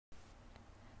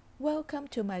Welcome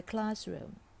to my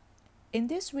classroom. In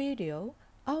this video,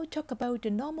 I'll talk about the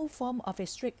normal form of a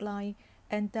straight line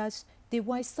and thus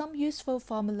devise some useful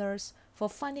formulas for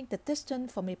finding the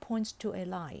distance from a point to a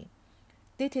line.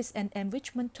 This is an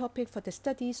enrichment topic for the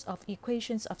studies of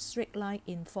equations of straight line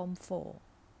in Form 4.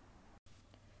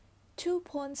 2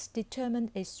 points determine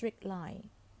a straight line.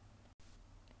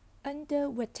 Under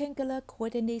rectangular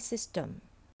coordinate system,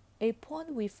 a point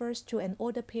refers to an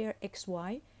ordered pair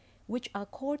xy, which are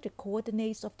called the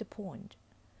coordinates of the point.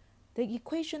 The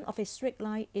equation of a straight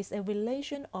line is a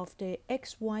relation of the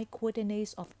xy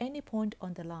coordinates of any point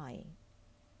on the line.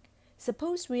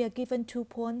 Suppose we are given 2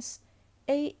 points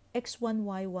A x1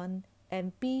 y1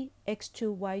 and B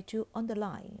x2 y2 on the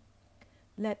line.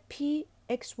 Let P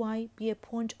xy be a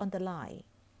point on the line.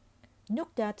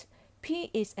 Note that P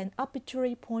is an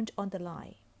arbitrary point on the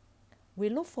line. We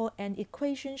look for an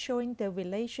equation showing the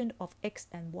relation of x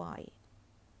and y.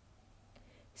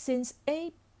 Since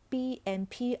A, B, and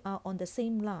P are on the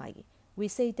same line, we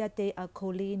say that they are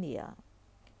collinear.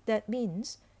 That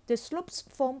means the slopes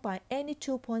formed by any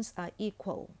 2 points are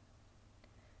equal.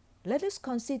 Let us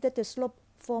consider the slope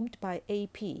formed by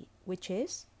AP, which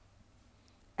is,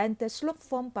 and the slope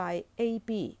formed by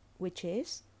AB, which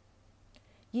is.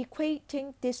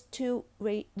 Equating these two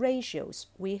ratios,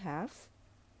 we have.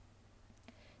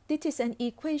 This is an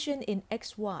equation in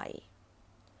xy.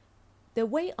 The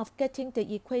way of getting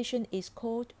the equation is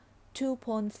called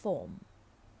two-point form.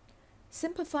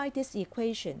 Simplify this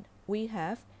equation. We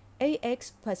have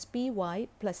ax plus by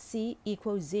plus c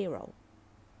equals 0.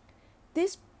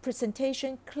 This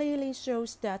presentation clearly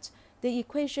shows that the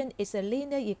equation is a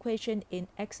linear equation in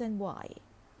x and y.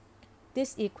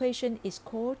 This equation is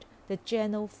called the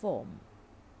general form.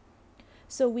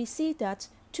 So we see that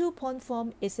two-point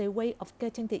form is a way of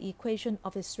getting the equation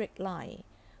of a straight line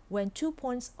when 2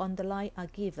 points on the line are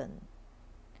given.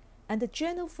 And the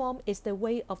general form is the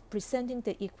way of presenting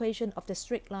the equation of the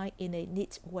straight line in a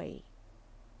neat way.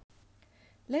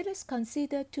 Let us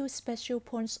consider 2 special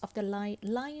points of the line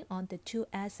lying on the 2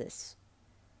 axes.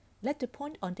 Let the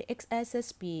point on the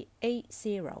x-axis be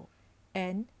A0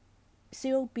 and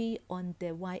 0b on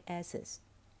the y-axis.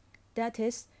 That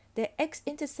is, the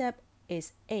x-intercept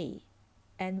is A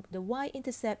and the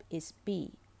y-intercept is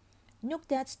B. Note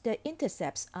that the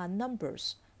intercepts are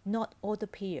numbers, not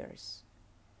ordered pairs.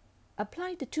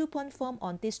 Apply the two-point form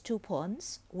on these 2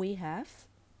 points. We have.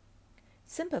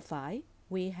 Simplify.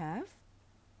 We have.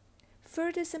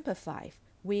 Further simplify.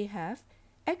 We have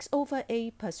x over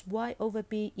A plus y over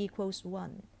B equals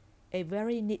 1, a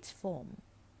very neat form.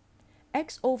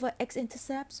 X over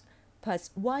x-intercept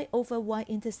plus y over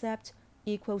y-intercept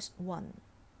equals 1.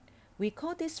 We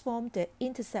call this form the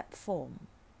intercept form.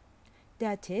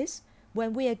 That is,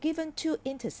 when we are given 2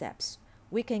 intercepts,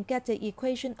 we can get the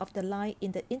equation of the line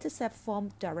in the intercept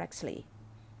form directly.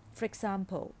 For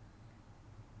example,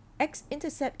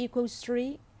 x-intercept equals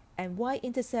 3 and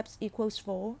y-intercept equals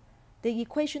 4. The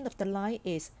equation of the line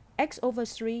is x over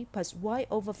 3 plus y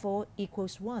over 4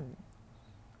 equals 1.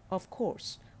 Of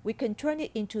course, we can turn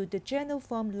it into the general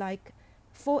form like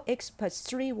 4x plus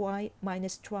 3y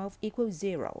minus 12 equals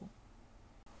 0.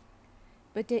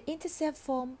 But the intercept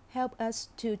form helps us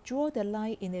to draw the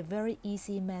line in a very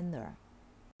easy manner.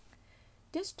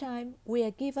 This time, we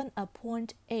are given a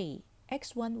point A,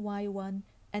 x1, y1,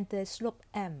 and the slope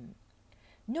m.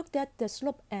 Note that the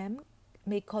slope m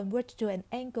may convert to an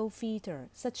angle theta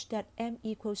such that m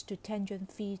equals to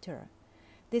tangent theta.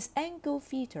 This angle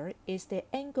theta is the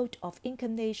angle of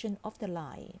inclination of the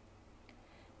line.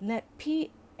 Let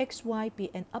Pxy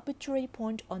be an arbitrary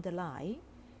point on the line.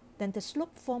 Then the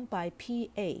slope formed by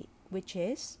PA, which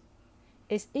is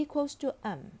equals to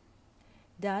m.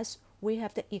 Thus, we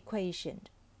have the equation.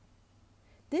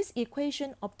 This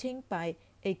equation obtained by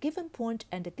a given point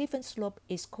and a given slope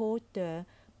is called the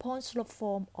point-slope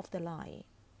form of the line.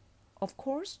 Of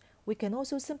course, we can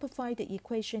also simplify the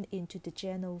equation into the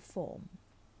general form.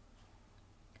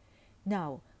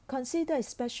 Now, consider a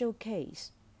special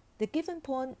case. The given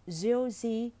point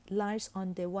 0z lies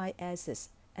on the y-axis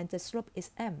and the slope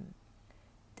is m.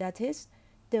 That is,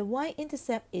 the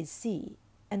y-intercept is c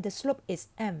and the slope is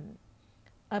m.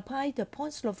 Apply the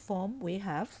point-slope form. We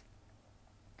have.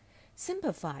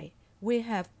 Simplify. We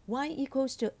have y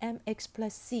equals to mx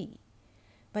plus c.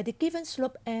 By the given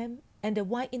slope m and the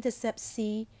y-intercept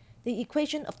c, the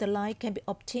equation of the line can be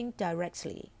obtained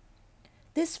directly.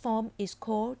 This form is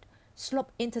called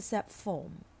slope-intercept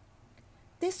form.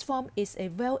 This form is a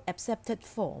well-accepted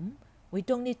form. We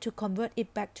don't need to convert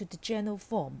it back to the general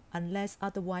form unless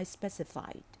otherwise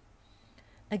specified.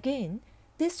 Again,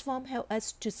 this form helps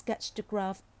us to sketch the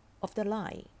graph of the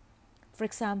line. For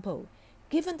example,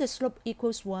 Given the slope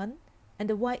equals 1 and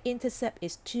the y-intercept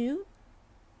is 2,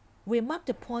 we mark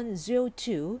the point 0,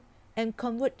 2 and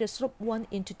convert the slope 1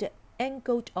 into the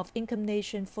angle of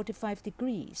inclination 45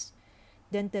 degrees.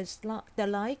 Then the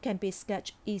line can be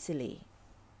sketched easily.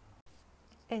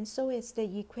 And so is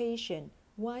the equation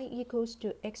y equals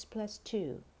to x plus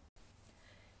 2.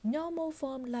 Normal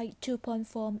form like two-point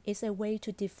form is a way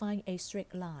to define a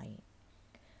straight line.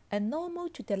 A normal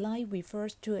to the line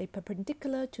refers to a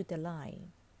perpendicular to the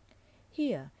line.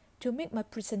 Here, to make my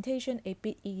presentation a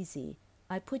bit easy,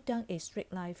 I put down a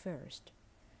straight line first.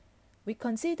 We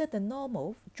consider the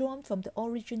normal drawn from the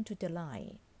origin to the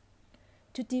line.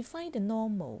 To define the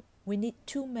normal, we need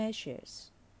two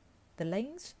measures, the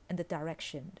length and the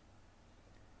direction.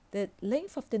 The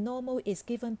length of the normal is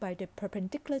given by the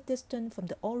perpendicular distance from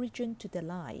the origin to the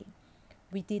line.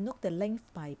 We denote the length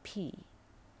by p.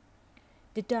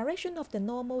 The direction of the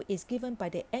normal is given by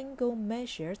the angle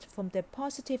measured from the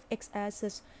positive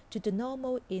x-axis to the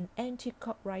normal in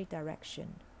anti-clockwise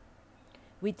direction.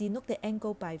 We denote the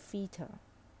angle by theta.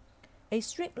 A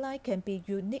straight line can be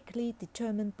uniquely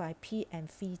determined by p and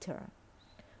theta.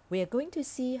 We are going to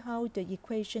see how the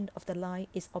equation of the line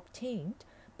is obtained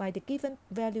by the given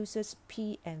values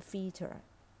p and theta.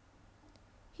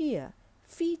 Here,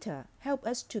 theta helps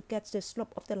us to get the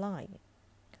slope of the line.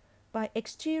 By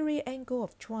exterior angle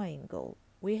of triangle,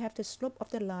 we have the slope of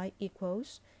the line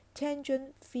equals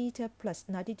tangent theta plus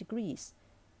 90 degrees,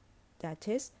 that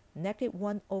is,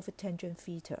 -1 over tangent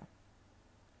theta.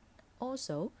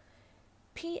 Also,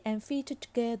 p and theta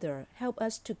together help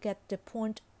us to get the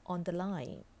point on the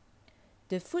line.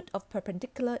 The foot of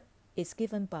perpendicular is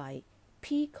given by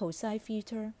p cosine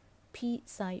theta, p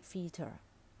sine theta.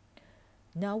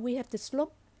 Now we have the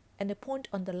slope and the point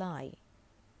on the line.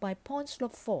 By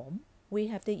point-slope form, we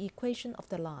have the equation of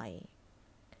the line.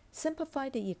 Simplify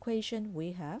the equation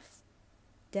we have,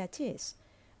 that is,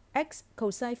 x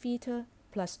cosine theta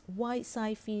plus y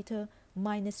sine theta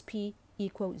minus p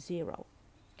equals 0.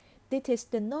 This is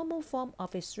the normal form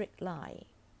of a straight line.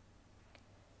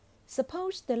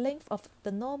 Suppose the length of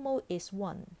the normal is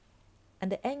 1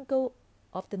 and the angle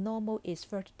of the normal is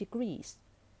 30 degrees.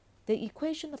 The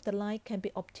equation of the line can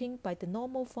be obtained by the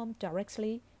normal form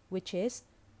directly, which is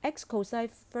x cosine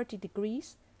 30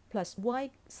 degrees plus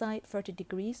y sine 30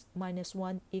 degrees minus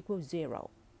 1 equals 0.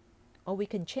 Or we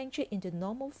can change it into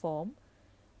normal form,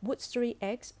 root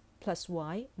 3x plus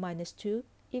y minus 2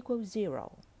 equals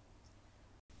 0.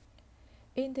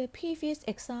 In the previous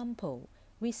example,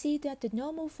 we see that the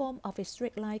normal form of a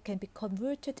straight line can be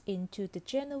converted into the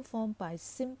general form by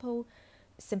simple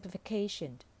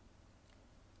simplification.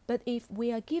 But if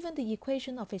we are given the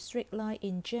equation of a straight line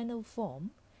in general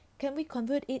form, can we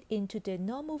convert it into the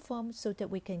normal form so that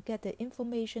we can get the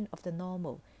information of the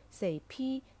normal, say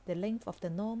p, the length of the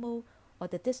normal, or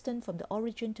the distance from the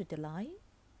origin to the line?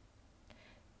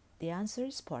 The answer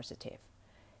is positive.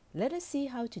 Let us see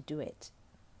how to do it.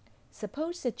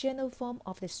 Suppose the general form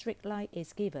of the straight line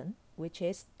is given, which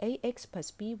is ax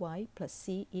plus by plus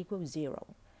c equals 0.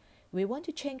 We want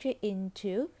to change it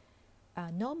into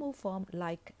a normal form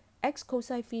like x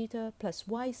cosine theta plus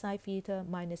y sine theta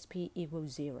minus p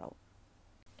equals 0.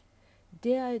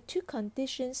 There are two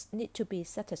conditions need to be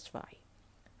satisfied.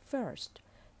 First,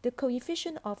 the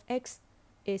coefficient of x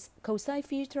is cosine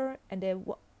theta and the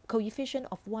coefficient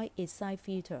of y is sine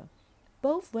theta.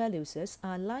 Both values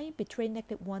are lying between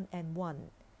 -1 and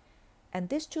 1. And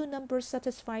these two numbers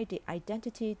satisfy the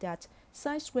identity that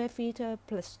sine squared theta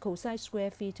plus cosine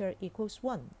squared theta equals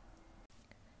 1.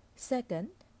 Second,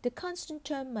 the constant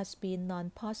term must be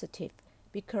non-positive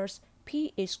because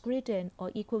p is greater than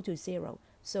or equal to 0,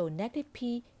 so negative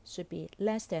p should be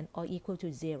less than or equal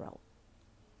to 0.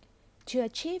 To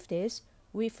achieve this,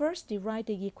 we first derive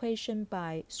the equation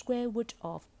by square root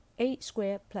of a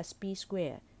squared plus b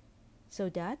squared, so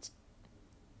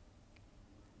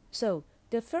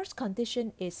the first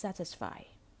condition is satisfied.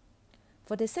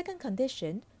 For the second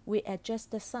condition, we adjust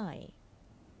the sign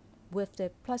with the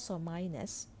plus or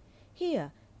minus.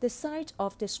 Here, the sign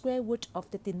of the square root of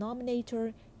the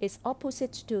denominator is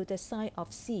opposite to the sign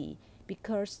of c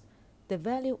because the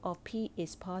value of p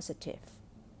is positive.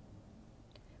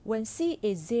 When c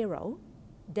is 0,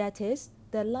 that is,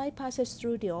 the line passes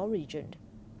through the origin,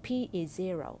 p is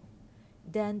 0,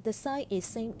 then the sign is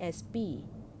same as b.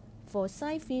 For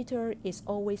sine theta is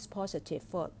always positive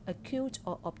for acute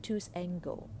or obtuse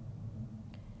angle.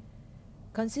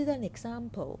 Consider an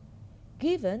example.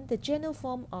 Given the general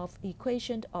form of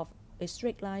equation of a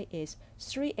straight line is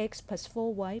 3x plus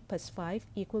 4y plus 5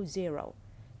 equals 0,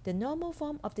 the normal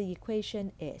form of the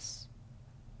equation is,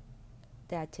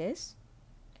 that is,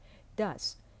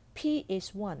 thus p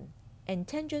is 1 and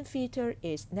tangent theta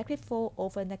is -4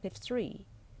 over -3.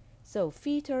 So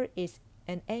theta is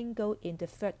an angle in the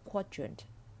third quadrant.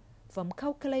 From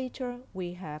calculator,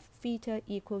 we have theta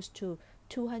equals to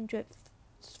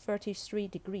 233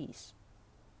 degrees.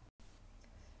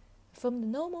 From the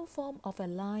normal form of a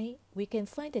line, we can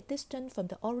find the distance from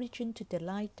the origin to the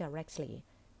line directly,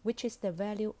 which is the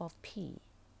value of p.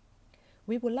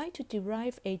 We would like to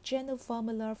derive a general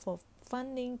formula for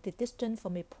finding the distance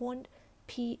from a point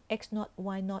p x0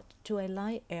 y0 to a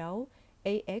line L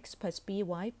ax plus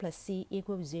by plus c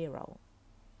equals 0.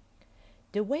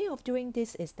 The way of doing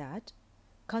this is that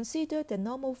consider the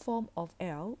normal form of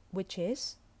L, which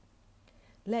is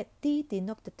let d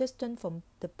denote the distance from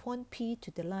the point P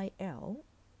to the line L.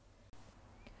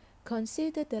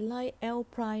 Consider the line L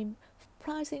prime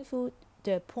passing through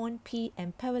the point P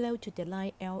and parallel to the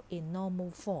line L in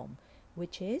normal form,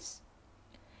 which is,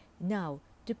 now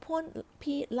the point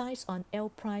P lies on L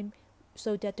prime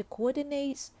so that the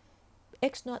coordinates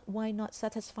x0, y0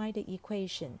 satisfy the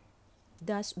equation.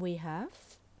 Thus we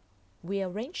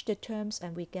arrange the terms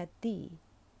and we get d.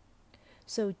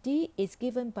 So d is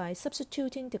given by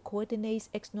substituting the coordinates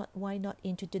x0, y0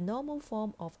 into the normal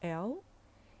form of L.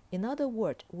 In other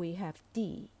words, we have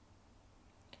d.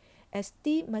 As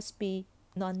d must be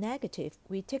non-negative,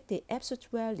 we take the absolute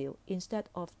value instead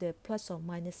of the plus or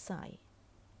minus sign.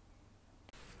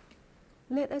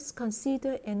 Let us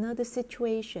consider another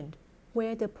situation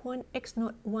where the point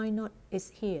x0, y0 is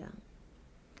here.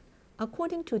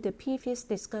 According to the previous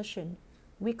discussion,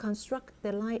 we construct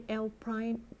the line L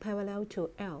prime parallel to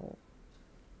L.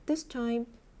 This time,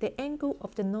 the angle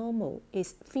of the normal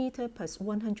is theta plus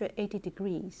 180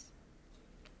 degrees,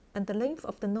 and the length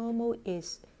of the normal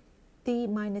is d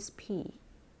minus p.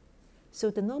 So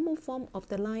the normal form of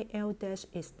the line L dash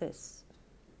is this.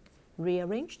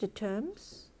 Rearrange the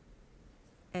terms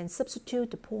and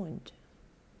substitute the point.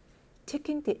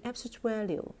 Taking the absolute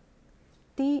value,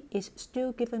 d is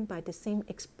still given by the same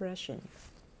expression.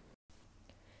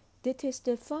 This is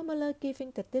the formula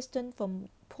giving the distance from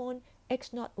point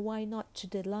x0, y0 to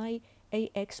the line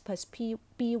ax plus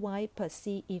by plus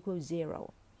c equals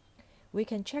 0. We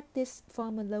can check this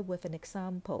formula with an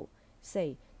example.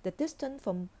 Say, the distance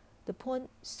from the point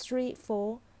 3,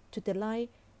 4 to the line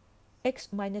x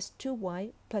minus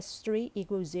 2y plus 3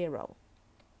 equals 0.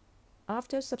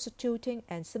 After substituting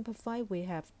and simplify, we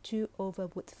have 2 over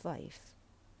root 5.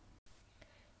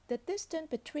 The distance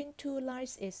between two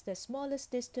lines is the smallest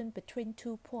distance between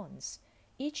 2 points,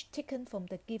 each taken from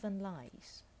the given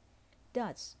lines.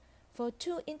 Thus, for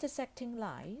two intersecting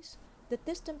lines, the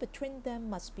distance between them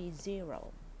must be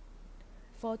 0.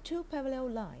 For two parallel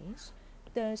lines,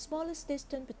 the smallest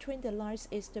distance between the lines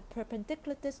is the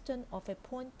perpendicular distance of a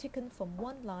point taken from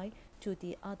one line to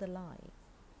the other line.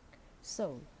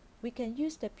 So, we can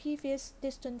use the previous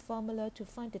distance formula to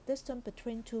find the distance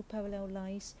between two parallel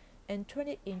lines and turn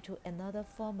it into another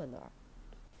formula.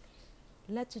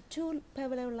 Let the two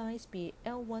parallel lines be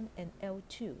L1 and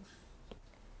L2.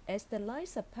 As the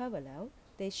lines are parallel,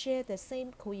 they share the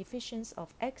same coefficients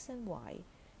of x and y,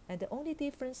 and the only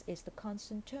difference is the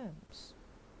constant terms.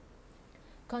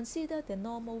 Consider the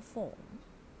normal form.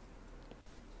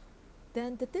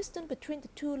 Then the distance between the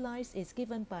two lines is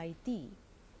given by d,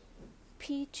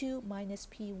 p2 minus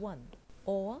p1.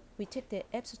 Or we take the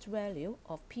absolute value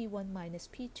of p1 minus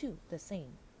p2, the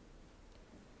same.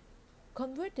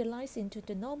 Convert the lines into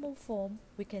the normal form,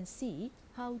 we can see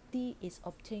how d is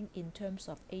obtained in terms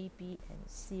of AB and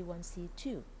C1,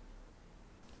 C2.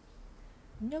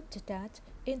 Note that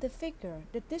in the figure,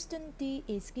 the distance d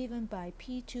is given by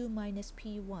p2 minus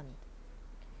p1.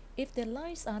 If the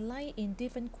lines are lying in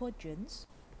different quadrants,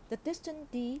 the distance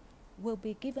d will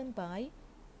be given by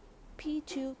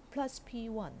p2 plus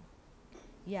p1.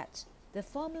 Yet, the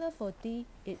formula for d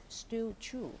is still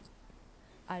true.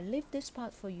 I leave this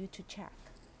part for you to check.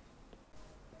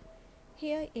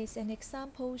 Here is an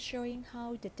example showing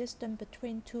how the distance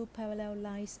between two parallel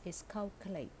lines is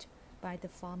calculated by the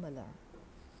formula.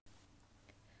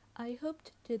 I hope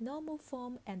the normal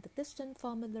form and the distance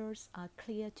formulas are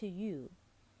clear to you.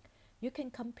 You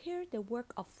can compare the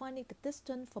work of finding the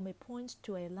distance from a point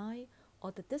to a line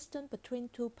or the distance between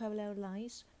two parallel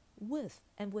lines with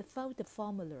and without the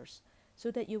formulas, so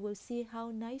that you will see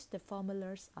how nice the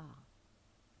formulas are.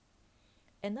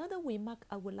 Another remark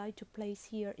I would like to place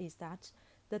here is that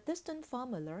the distance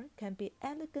formula can be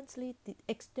elegantly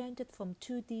extended from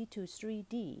 2D to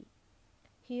 3D.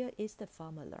 Here is the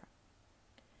formula.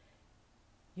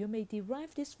 You may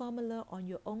derive this formula on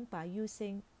your own by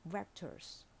using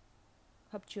vectors.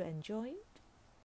 Hope you enjoy.